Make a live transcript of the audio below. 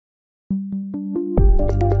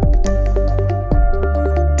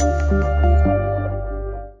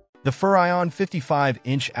The Furrion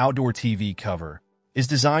 55-inch outdoor TV cover is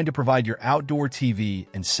designed to provide your outdoor TV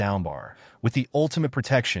and soundbar with the ultimate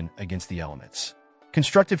protection against the elements.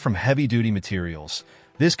 Constructed from heavy-duty materials,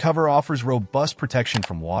 this cover offers robust protection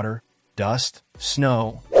from water, dust,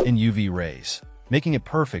 snow, and UV rays, making it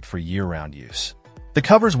perfect for year-round use. The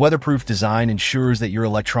cover's weatherproof design ensures that your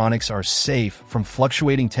electronics are safe from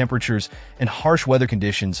fluctuating temperatures and harsh weather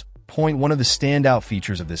conditions. One of the standout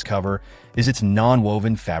features of this cover is its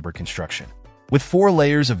non-woven fabric construction. With 4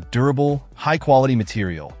 layers of durable, high-quality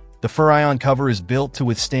material, the Furrion cover is built to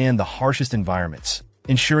withstand the harshest environments,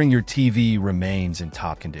 ensuring your TV remains in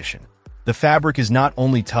top condition. The fabric is not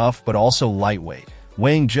only tough but also lightweight,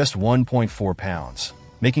 weighing just 1.4 pounds,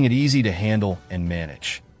 making it easy to handle and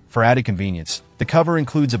manage. For added convenience, the cover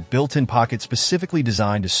includes a built-in pocket specifically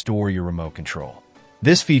designed to store your remote control.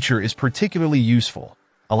 This feature is particularly useful,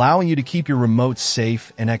 allowing you to keep your remote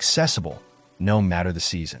safe and accessible, no matter the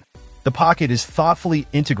season. The pocket is thoughtfully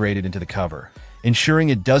integrated into the cover, ensuring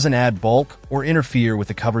it doesn't add bulk or interfere with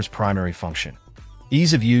the cover's primary function.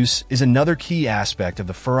 Ease of use is another key aspect of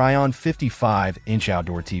the Furrion 55-inch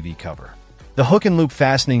outdoor TV cover. The hook and loop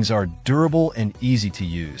fastenings are durable and easy to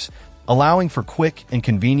use, allowing for quick and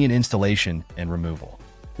convenient installation and removal.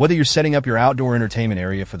 Whether you're setting up your outdoor entertainment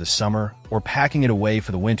area for the summer or packing it away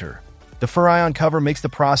for the winter, the Furrion cover makes the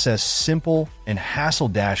process simple and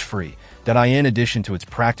hassle-free. In addition to its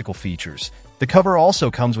practical features, the cover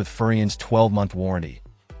also comes with Furrion's 12-month warranty,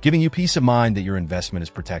 giving you peace of mind that your investment is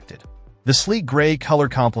protected. The sleek gray color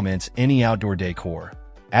complements any outdoor decor,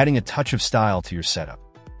 adding a touch of style to your setup.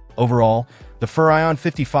 Overall, the Furrion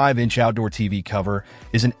 55-inch outdoor TV cover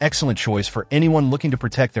is an excellent choice for anyone looking to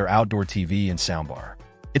protect their outdoor TV and soundbar.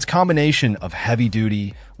 Its combination of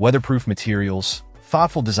heavy-duty, weatherproof materials,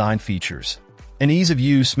 thoughtful design features, and ease of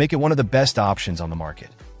use make it one of the best options on the market.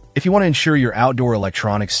 If you want to ensure your outdoor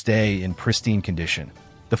electronics stay in pristine condition,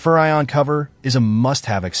 the Furrion cover is a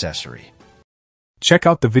must-have accessory. Check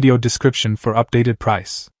out the video description for updated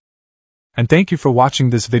price. And thank you for watching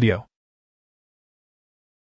this video.